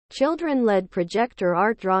Children-led projector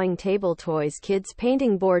art drawing table toys kids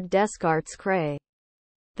painting board desk arts cray.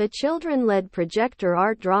 The children-led projector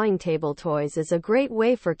art drawing table toys is a great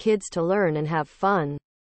way for kids to learn and have fun.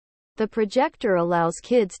 The projector allows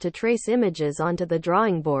kids to trace images onto the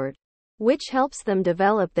drawing board, which helps them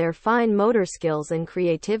develop their fine motor skills and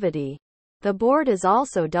creativity. The board is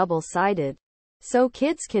also double-sided, so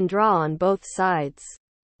kids can draw on both sides.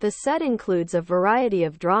 The set includes a variety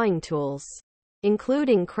of drawing tools,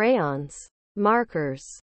 including crayons, markers,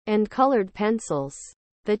 and colored pencils.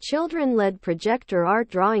 The children-led projector art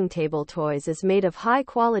drawing table toys is made of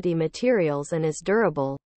high-quality materials and is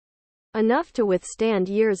durable enough to withstand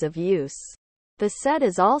years of use. The set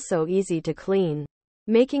is also easy to clean,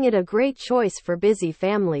 making it a great choice for busy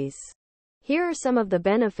families. Here are some of the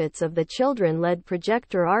benefits of the children-led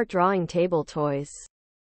projector art drawing table toys.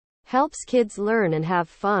 Helps kids learn and have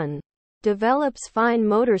fun. Develops fine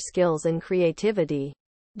motor skills and creativity.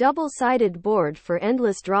 Double-sided board for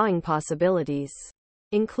endless drawing possibilities.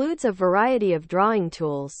 Includes a variety of drawing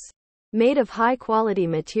tools, made of high-quality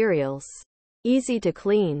materials. Easy to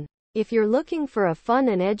clean. If you're looking for a fun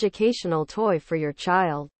and educational toy for your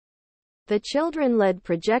child, the children-led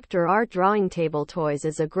projector art drawing table toys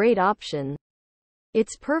is a great option.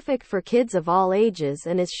 It's perfect for kids of all ages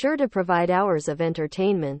and is sure to provide hours of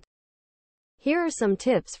entertainment. Here are some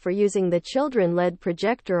tips for using the children-led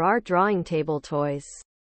projector art drawing table toys.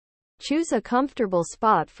 Choose a comfortable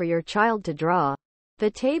spot for your child to draw.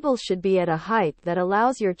 The table should be at a height that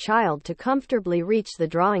allows your child to comfortably reach the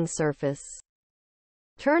drawing surface.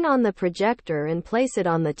 Turn on the projector and place it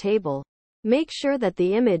on the table. Make sure that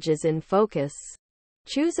the image is in focus.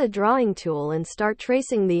 Choose a drawing tool and start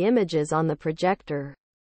tracing the images on the projector.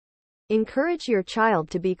 Encourage your child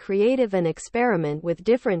to be creative and experiment with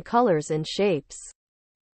different colors and shapes.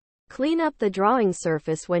 Clean up the drawing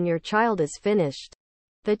surface when your child is finished.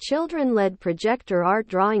 The children-led projector art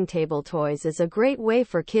drawing table toys is a great way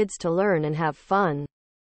for kids to learn and have fun.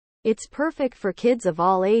 It's perfect for kids of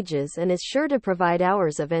all ages and is sure to provide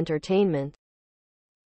hours of entertainment.